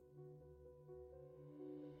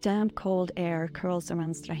Damp, cold air curls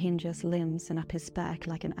around Strahinja's limbs and up his back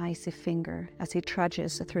like an icy finger as he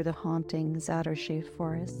trudges through the haunting Záhoří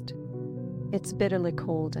forest. It's bitterly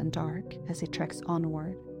cold and dark as he treks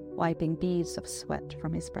onward, wiping beads of sweat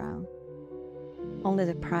from his brow. Only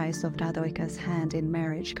the price of Radojka's hand in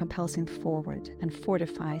marriage compels him forward and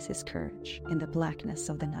fortifies his courage in the blackness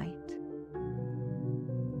of the night.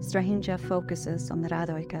 Strahinja focuses on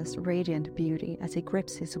Radojka's radiant beauty as he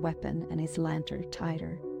grips his weapon and his lantern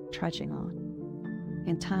tighter, trudging on.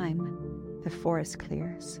 In time, the forest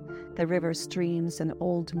clears, the river streams, and the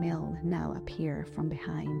old mill now appear from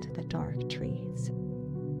behind the dark trees.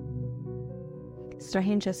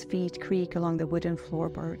 Strahinja's feet creak along the wooden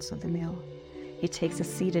floorboards of the mill. He takes a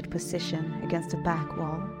seated position against the back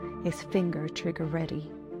wall, his finger trigger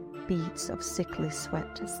ready, beads of sickly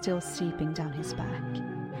sweat still seeping down his back.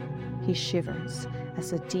 He shivers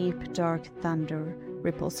as a deep, dark thunder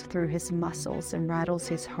ripples through his muscles and rattles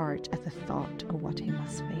his heart at the thought of what he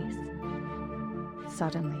must face.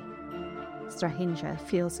 Suddenly, Strahinja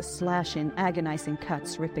feels slashing, agonizing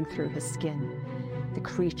cuts ripping through his skin. The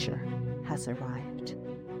creature has arrived.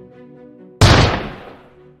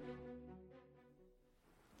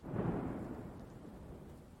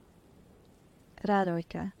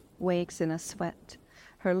 Radojka wakes in a sweat,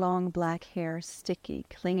 her long black hair sticky,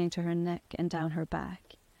 clinging to her neck and down her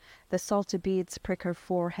back. The salty beads prick her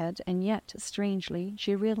forehead, and yet, strangely,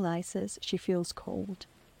 she realizes she feels cold.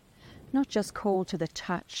 Not just cold to the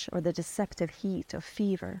touch or the deceptive heat of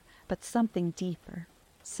fever, but something deeper,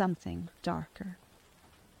 something darker.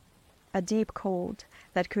 A deep cold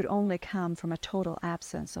that could only come from a total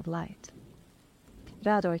absence of light.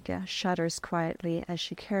 Radojka shudders quietly as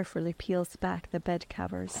she carefully peels back the bed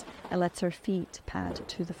covers and lets her feet pad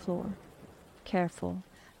to the floor. Careful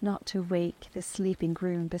not to wake the sleeping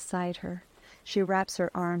groom beside her, she wraps her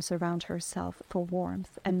arms around herself for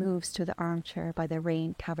warmth and moves to the armchair by the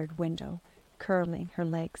rain-covered window, curling her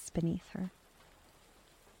legs beneath her.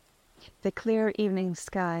 The clear evening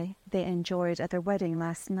sky they enjoyed at their wedding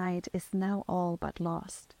last night is now all but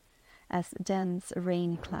lost, as dense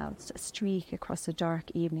rain clouds streak across the dark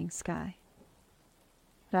evening sky.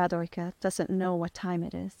 Radojka doesn't know what time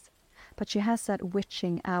it is, but she has that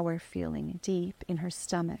witching hour feeling deep in her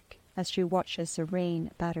stomach as she watches the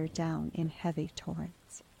rain batter down in heavy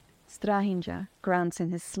torrents. Strahinja grunts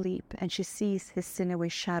in his sleep, and she sees his sinewy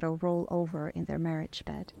shadow roll over in their marriage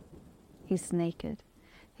bed. He's naked,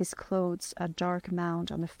 his clothes a dark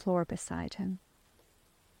mound on the floor beside him.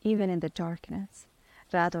 Even in the darkness,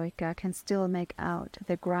 Radojka can still make out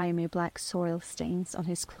the grimy black soil stains on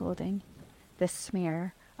his clothing, the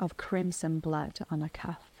smear of crimson blood on a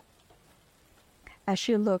cuff. As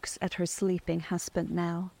she looks at her sleeping husband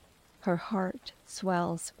now, her heart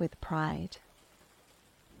swells with pride.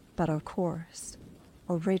 But of course,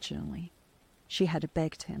 originally, she had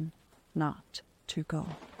begged him not to go.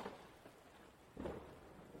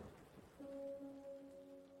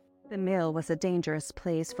 The mill was a dangerous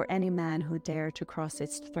place for any man who dared to cross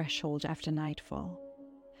its threshold after nightfall.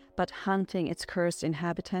 But hunting its cursed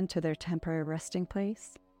inhabitant to their temporary resting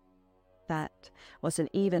place? That was an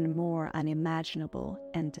even more unimaginable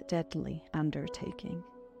and deadly undertaking.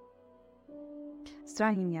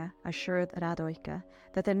 Strahinja assured Radojka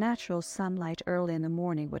that the natural sunlight early in the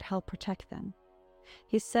morning would help protect them.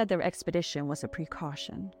 He said their expedition was a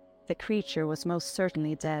precaution. The creature was most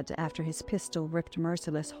certainly dead after his pistol ripped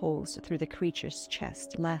merciless holes through the creature's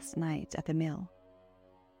chest last night at the mill.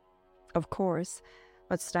 Of course,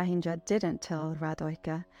 what Strahinja didn't tell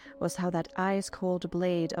Radojka was how that ice-cold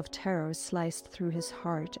blade of terror sliced through his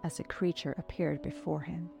heart as the creature appeared before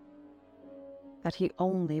him. That he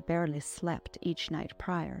only barely slept each night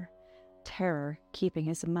prior, terror keeping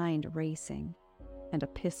his mind racing, and a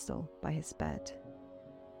pistol by his bed.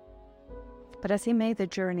 But as he made the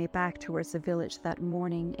journey back towards the village that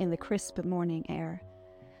morning in the crisp morning air,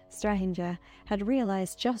 Strahinja had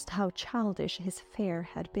realized just how childish his fear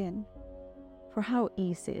had been. For how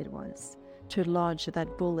easy it was to lodge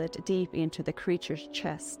that bullet deep into the creature's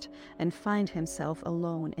chest and find himself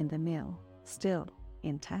alone in the mill, still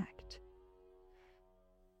intact.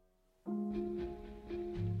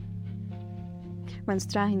 When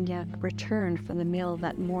Strahinja returned from the mill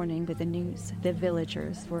that morning with the news, the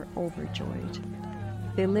villagers were overjoyed.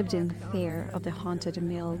 They lived in fear of the haunted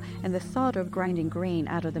mill, and the thought of grinding grain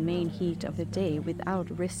out of the main heat of the day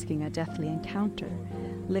without risking a deathly encounter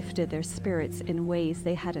lifted their spirits in ways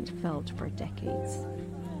they hadn't felt for decades.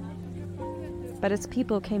 But as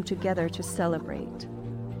people came together to celebrate,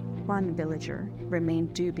 one villager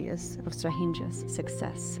remained dubious of Strahinja's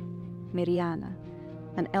success. Mirjana,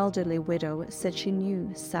 An elderly widow said she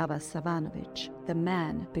knew Sava Savanovich, the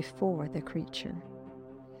man before the creature.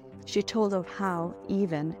 She told of how,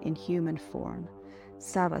 even in human form,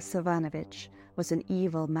 Sava Savanovich was an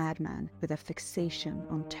evil madman with a fixation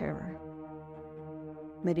on terror.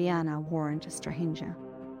 Mariana warned Strahinja,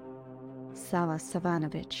 Sava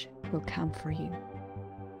Savanovich will come for you,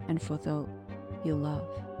 and for those you love.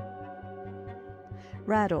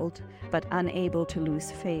 Rattled, but unable to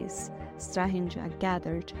lose face, Strahinja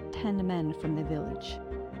gathered 10 men from the village.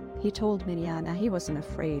 He told Mariana he wasn't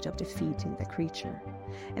afraid of defeating the creature,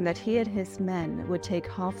 and that he and his men would take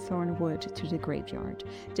hawthorn wood to the graveyard,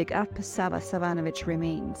 dig up Sava Savanovich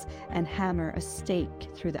remains, and hammer a stake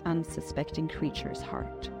through the unsuspecting creature's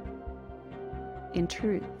heart. In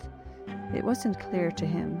truth, it wasn't clear to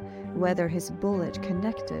him whether his bullet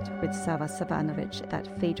connected with Sava Savanovich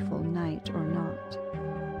that fateful night or not,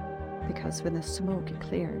 because when the smoke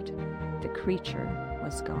cleared, the creature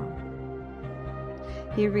was gone.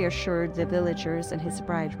 He reassured the villagers and his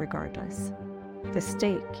bride regardless. The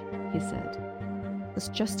stake, he said, was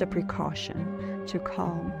just a precaution to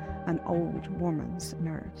calm an old woman's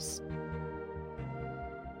nerves.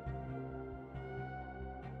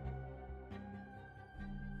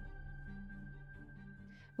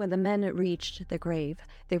 When the men reached the grave,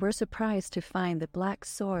 they were surprised to find the black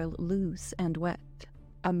soil loose and wet.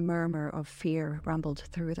 A murmur of fear rumbled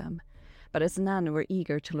through them, but as none were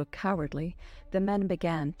eager to look cowardly, the men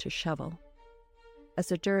began to shovel. As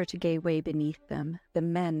the dirt gave way beneath them, the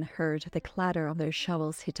men heard the clatter of their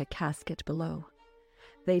shovels hit a casket below.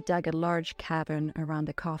 They dug a large cavern around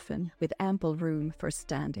the coffin, with ample room for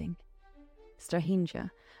standing.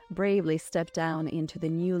 Strahinja bravely stepped down into the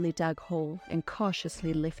newly dug hole and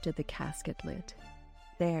cautiously lifted the casket lid.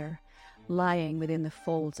 There, lying within the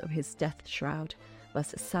folds of his death shroud,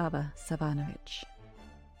 was Sava Savanovich.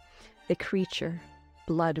 The creature,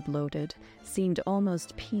 blood-bloated, seemed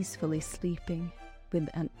almost peacefully sleeping, with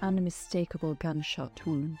an unmistakable gunshot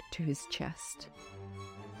wound to his chest.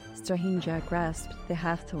 Strahinja grasped the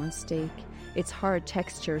hawthorn stake, its hard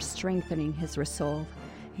texture strengthening his resolve.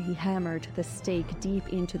 He hammered the stake deep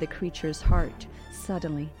into the creature's heart.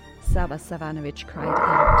 Suddenly, Sava Savanovich cried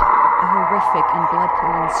out, a horrific and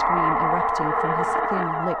blood-curdling scream erupting from his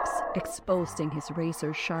thin lips, exposing his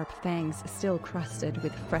razor-sharp fangs still crusted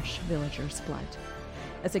with fresh villagers' blood.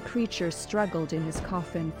 As the creature struggled in his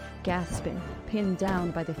coffin, gasping, pinned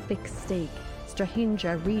down by the thick stake,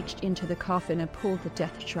 Strahinja reached into the coffin and pulled the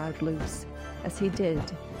death shroud loose. As he did,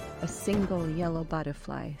 a single yellow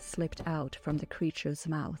butterfly slipped out from the creature's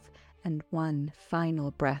mouth, and one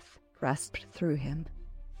final breath rasped through him.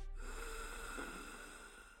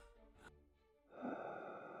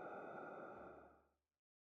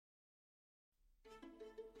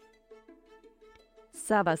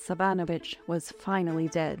 Sava Savanovich was finally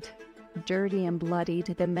dead. Dirty and bloodied,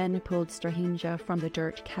 the men pulled Strahinja from the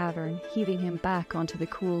dirt cavern, heaving him back onto the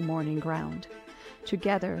cool morning ground.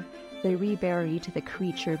 Together, they reburied the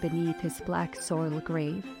creature beneath his black soil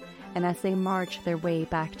grave, and as they marched their way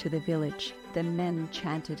back to the village, the men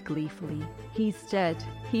chanted gleefully, "He's dead!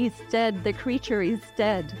 He's dead! The creature is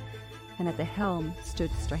dead!" And at the helm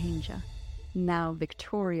stood Strahinja, now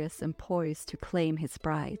victorious and poised to claim his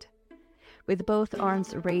bride. With both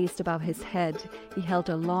arms raised above his head, he held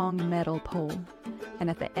a long metal pole, and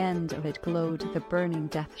at the end of it glowed the burning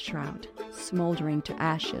death shroud, smoldering to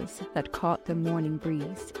ashes that caught the morning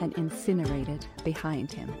breeze and incinerated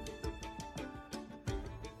behind him.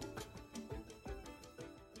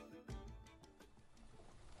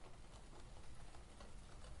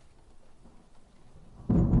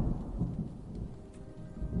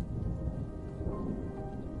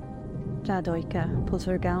 Radoika pulls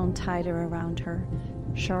her gown tighter around her,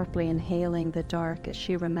 sharply inhaling the dark as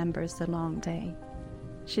she remembers the long day.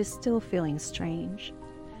 She's still feeling strange,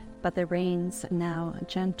 but the rain's now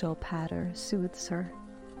gentle patter soothes her.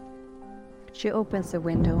 She opens the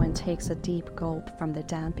window and takes a deep gulp from the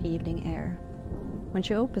damp evening air. When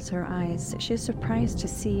she opens her eyes, she's surprised to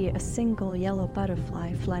see a single yellow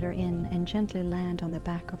butterfly flutter in and gently land on the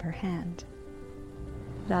back of her hand.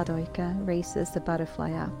 Radoika raises the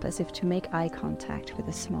butterfly up as if to make eye contact with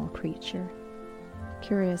the small creature.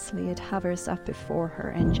 Curiously, it hovers up before her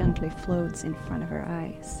and gently floats in front of her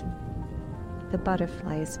eyes. The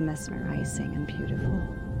butterfly is mesmerizing and beautiful,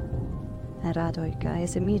 and Radoika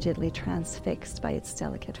is immediately transfixed by its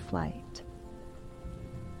delicate flight.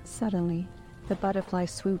 Suddenly, the butterfly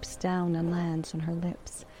swoops down and lands on her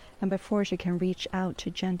lips, and before she can reach out to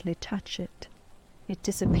gently touch it, it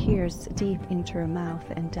disappears deep into her mouth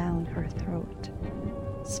and down her throat.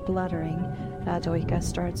 Spluttering, Radoika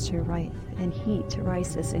starts to writhe, and heat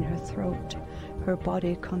rises in her throat. her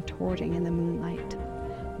body contorting in the moonlight.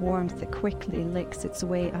 Warmth quickly licks its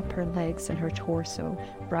way up her legs and her torso,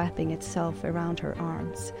 wrapping itself around her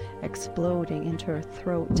arms, exploding into her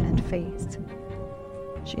throat and face.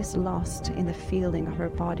 She is lost in the feeling of her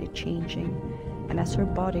body changing, and as her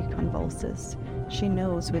body convulses, she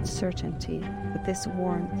knows with certainty that this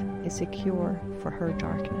warmth is a cure for her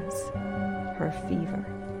darkness, her fever.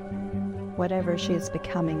 Whatever she is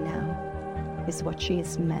becoming now is what she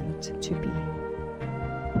is meant to be.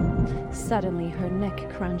 Suddenly, her neck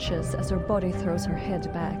crunches as her body throws her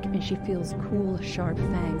head back, and she feels cool, sharp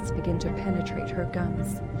fangs begin to penetrate her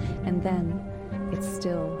gums. And then, it's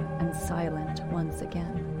still and silent once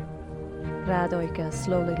again. Radoika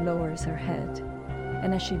slowly lowers her head,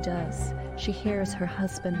 and as she does, she hears her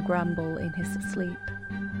husband grumble in his sleep.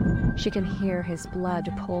 She can hear his blood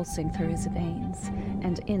pulsing through his veins,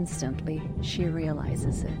 and instantly she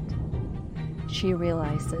realizes it. She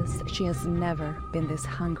realizes she has never been this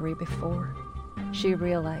hungry before. She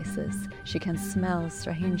realizes she can smell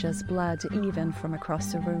Strahinja's blood even from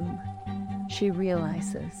across the room. She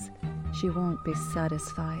realizes she won't be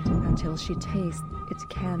satisfied until she tastes its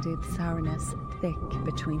candied sourness thick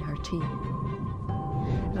between her teeth.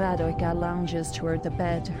 Radoika lounges toward the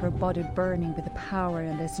bed, her body burning with power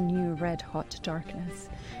in this new red-hot darkness.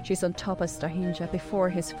 She's on top of Strahinja before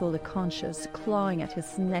he's fully conscious, clawing at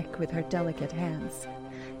his neck with her delicate hands.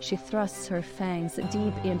 She thrusts her fangs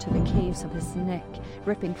deep into the caves of his neck,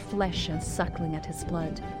 ripping flesh and suckling at his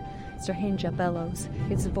blood. Strahinja bellows,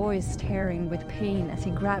 his voice tearing with pain as he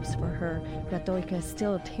grabs for her. Radoika is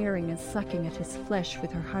still tearing and sucking at his flesh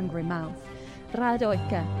with her hungry mouth.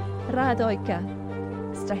 Radoika! Radoika!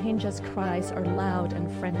 Strahinja's cries are loud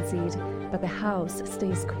and frenzied, but the house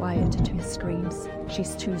stays quiet to his screams.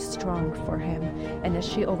 She's too strong for him, and as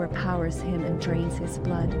she overpowers him and drains his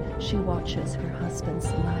blood, she watches her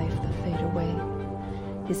husband's life fade away.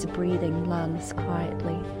 His breathing lulls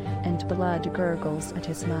quietly, and blood gurgles at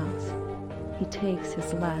his mouth. He takes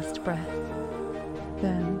his last breath.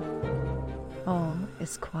 Then, all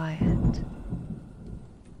is quiet.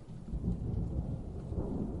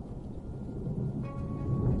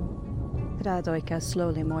 Radoika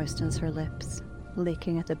slowly moistens her lips,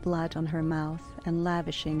 licking at the blood on her mouth and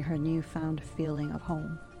lavishing her newfound feeling of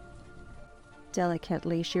home.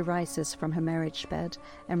 Delicately, she rises from her marriage bed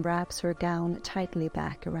and wraps her gown tightly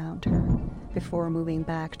back around her, before moving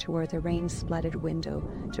back toward the rain-splattered window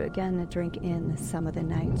to again drink in some of the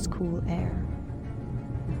night's cool air.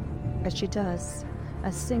 As she does,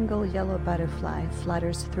 a single yellow butterfly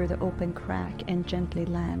flutters through the open crack and gently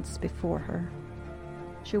lands before her.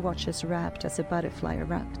 She watches rapt as the butterfly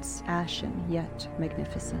erupts, ashen yet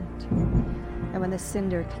magnificent. And when the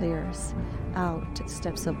cinder clears, out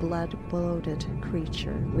steps a blood-bloated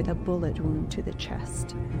creature with a bullet wound to the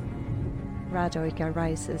chest. Radoika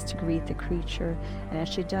rises to greet the creature, and as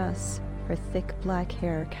she does, her thick black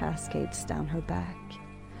hair cascades down her back.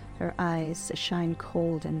 Her eyes shine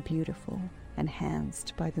cold and beautiful,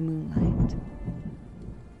 enhanced by the moonlight.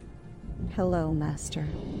 "Hello, Master,"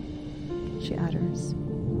 she utters.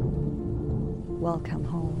 "Welcome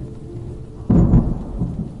home."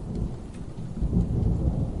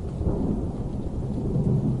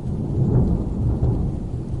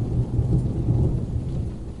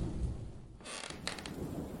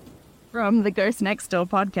 From the Ghost Next Door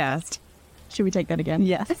podcast. Should we take that again?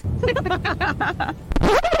 Yes.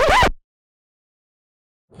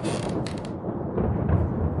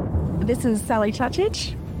 This is Sally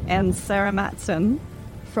Chacic and Sarah Matson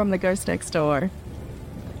from the Ghost Next Door.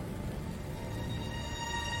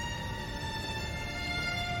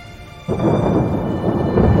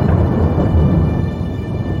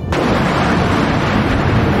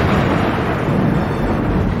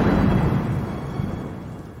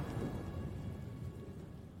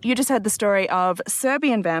 You just heard the story of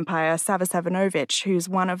Serbian vampire Sava Savanovic, who's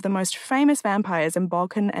one of the most famous vampires in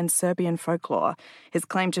Balkan and Serbian folklore. His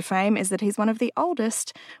claim to fame is that he's one of the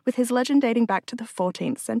oldest, with his legend dating back to the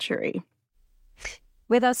 14th century.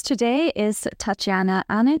 With us today is Tatjana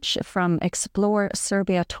Anic from Explore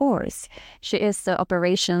Serbia Tours. She is the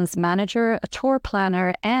operations manager, a tour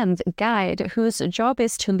planner, and guide whose job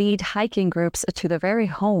is to lead hiking groups to the very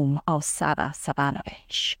home of Sava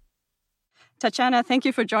Savanovic. Tatjana, thank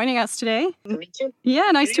you for joining us today. Nice to meet you.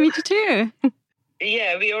 Yeah, nice to meet you too.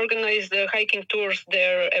 Yeah, we organize the hiking tours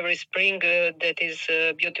there every spring. That is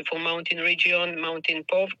a beautiful mountain region, Mountain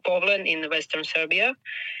Povlen in western Serbia.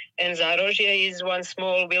 And Zarožje is one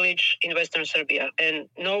small village in western Serbia. And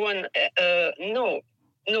no one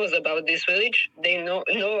knows about this village. They know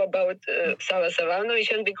about Sava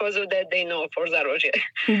Savanovic, and because of that, they know for Zarožje.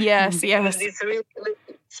 Yes. It's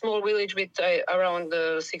small village with around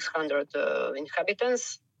 600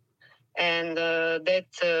 inhabitants. And that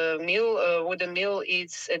wooden mill,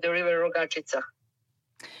 is at the river Rogačica.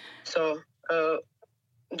 So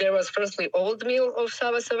there was firstly old mill of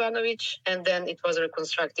Sava Savanović, and then it was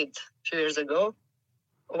reconstructed a few years ago.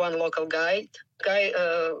 One local guy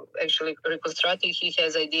actually reconstructed. He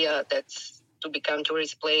has idea that to become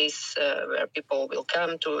tourist place where people will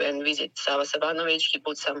come to and visit Sava Savanović. He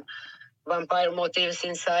put some vampire motifs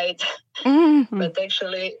inside, but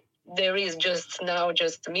actually there is just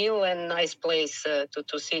a mill and nice place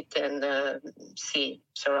to sit and see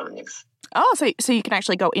surroundings. Oh, so you can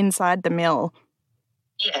actually go inside the mill.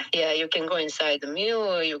 Yeah, you can go inside the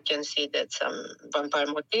mill. You can see that some vampire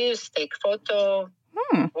motifs, take photo,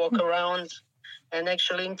 walk around. And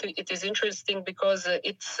actually it is interesting because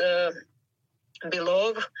it's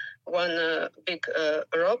below one big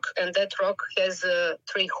rock, and that rock has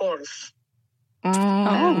 3 horns.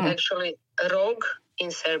 And actually rog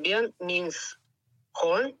in Serbian means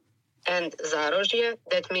horn, and zarožje,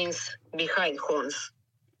 that means behind horns.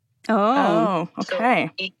 Oh, okay.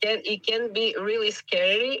 So it can be really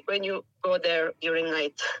scary when you go there during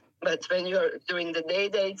night, but when you're during the day,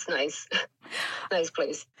 it's nice. Nice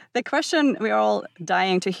place. The question we're all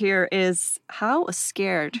dying to hear is, how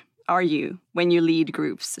scared are you when you lead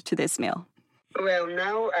groups to this mill? Well,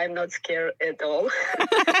 now I'm not scared at all.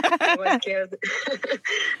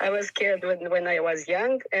 I was scared when I was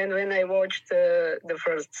young, and when I watched the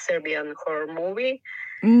first Serbian horror movie,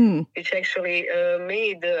 which actually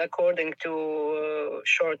made according to a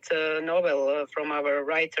short novel from our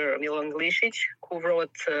writer Milan Glišić, who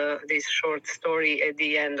wrote this short story at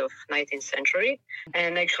the end of 19th century.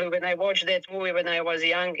 And actually, when I watched that movie when I was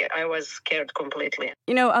young, I was scared completely.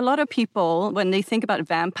 You know, a lot of people, when they think about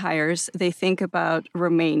vampires, they think about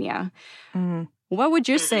Romania. What would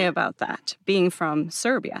you say about that, being from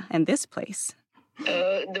Serbia and this place?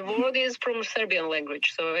 The word is from Serbian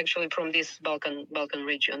language, so actually from this Balkan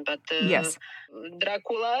region. But yes,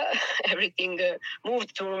 Dracula, everything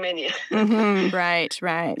moved to Romania. Right.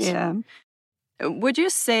 Yeah. Would you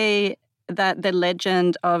say that the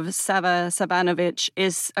legend of Sava Savanović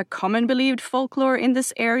is a common believed folklore in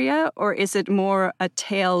this area, or is it more a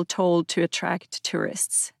tale told to attract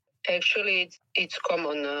tourists? Actually, it's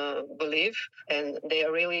common belief, and they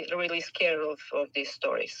are really, really scared of these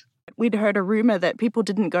stories. We'd heard a rumor that people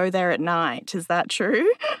didn't go there at night. Is that true?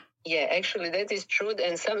 Yeah, actually, that is true.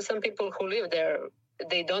 And some people who live there,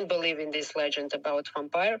 they don't believe in this legend about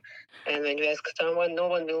vampire. And when you ask someone, no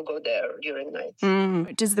one will go there during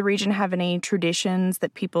night. Does the region have any traditions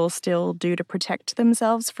that people still do to protect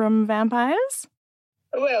themselves from vampires?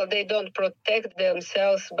 Well, they don't protect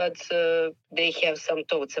themselves, but they have some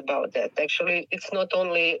thoughts about that. Actually, it's not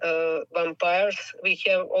only vampires. We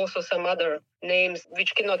have also some other names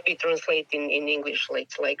which cannot be translated in English.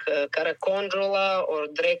 It's like Karakondrola or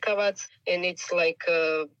Drekavac, and it's like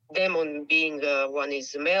demon being one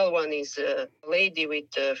is male, one is a lady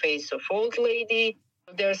with the face of old lady.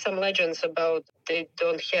 There are some legends about they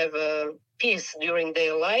don't have peace during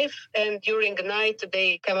their life, and during the night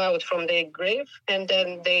they come out from their grave and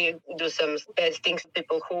then they do some bad things to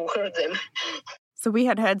people who hurt them. So we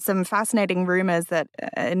had heard some fascinating rumors that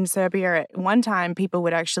in Serbia at one time people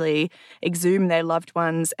would actually exhume their loved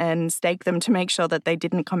ones and stake them to make sure that they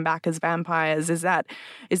didn't come back as vampires. Is that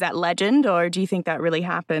legend, or do you think that really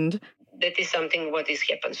happened? That is something what is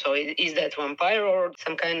happened. So is that vampire or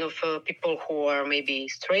some kind of people who are maybe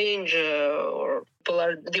strange or people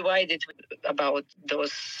are divided about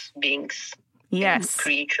those beings, yes,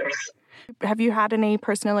 creatures. Have you had any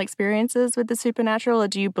personal experiences with the supernatural, or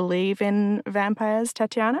do you believe in vampires,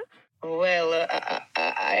 Tatiana? Well,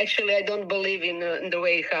 I don't believe in the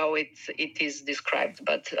way how it is described,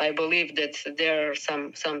 but I believe that there are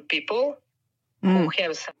some people who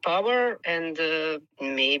have some power, and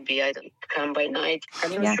maybe I don't come by night.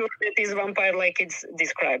 I'm not sure that is vampire like it's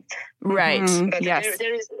described. Right. But yes.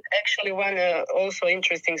 there is actually one also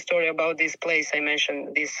interesting story about this place I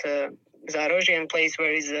mentioned, this Zarožian place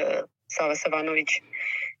where is Sava Savanović.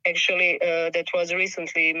 Actually, that was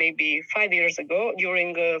recently, maybe 5 years ago,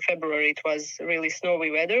 during February. It was really snowy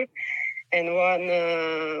weather, and one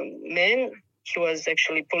man, he was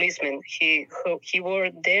actually policeman. He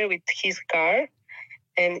was there with his car,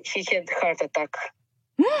 and he had heart attack.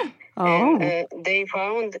 And they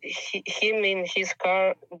found him in his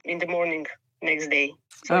car in the morning next day.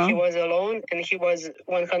 So he was alone, and he was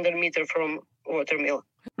 100 meters from watermill.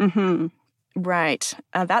 Right.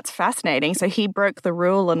 That's fascinating. So he broke the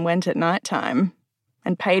rule and went at nighttime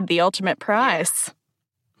and paid the ultimate price.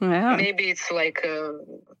 Yeah. Maybe it's like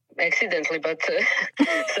accidentally, but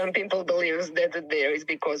some people believe that there is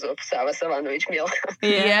because of Sava Savanović mill.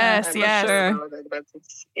 Yes, I'm yes. not sure Sure. about that, but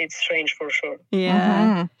it's strange for sure.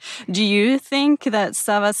 Yeah. Do you think that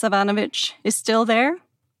Sava Savanović is still there?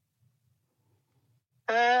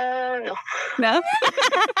 No. No?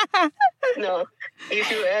 No.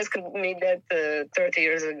 If you asked me that 30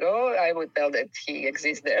 years ago, I would tell that he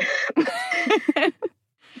exists there.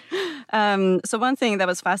 So one thing that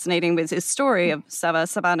was fascinating with his story of Sava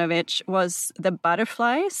Savanović was the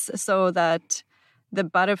butterflies. So that the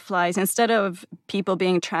butterflies, instead of people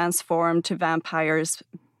being transformed to vampires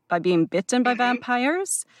by being bitten by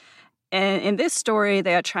vampires, in this story,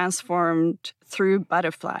 they are transformed through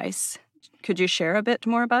butterflies. Could you share a bit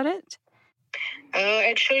more about it?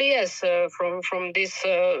 Actually, yes. From this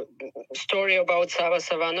story about Sava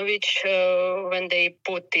Savanović, when they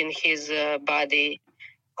put in his body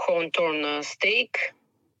horn-torn stake,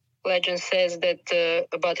 legend says that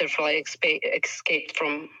a butterfly escaped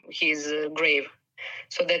from his grave.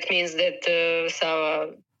 So that means that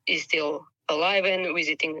Sava is still alive and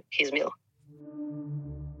visiting his mill.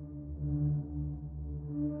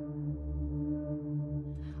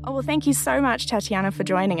 Oh, well, thank you so much, Tatiana, for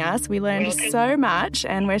joining us. We learned so much,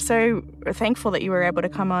 and we're so thankful that you were able to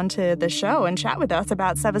come on to the show and chat with us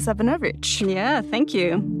about Sava Savanović. Yeah, thank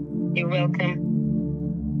you. You're welcome.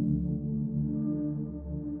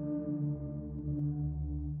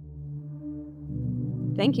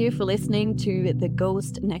 Thank you for listening to The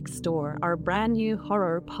Ghost Next Door, our brand new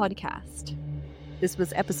horror podcast. This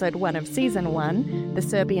was episode 1 of season 1, The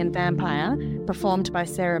Serbian Vampire, performed by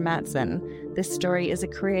Sarah Matson. This story is a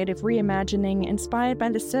creative reimagining inspired by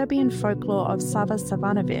the Serbian folklore of Sava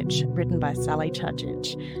Savanović, written by Sally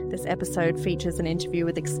Čačić. This episode features an interview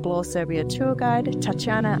with Explore Serbia tour guide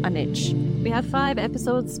Tatjana Anić. We have 5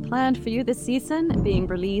 episodes planned for you this season, being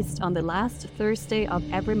released on the last Thursday of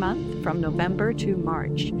every month from November to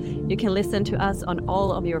March. You can listen to us on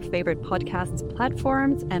all of your favorite podcast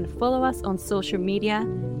platforms and follow us on social media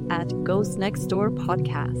at Ghost Next Door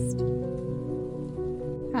Podcast.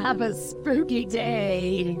 Have a spooky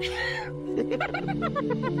day.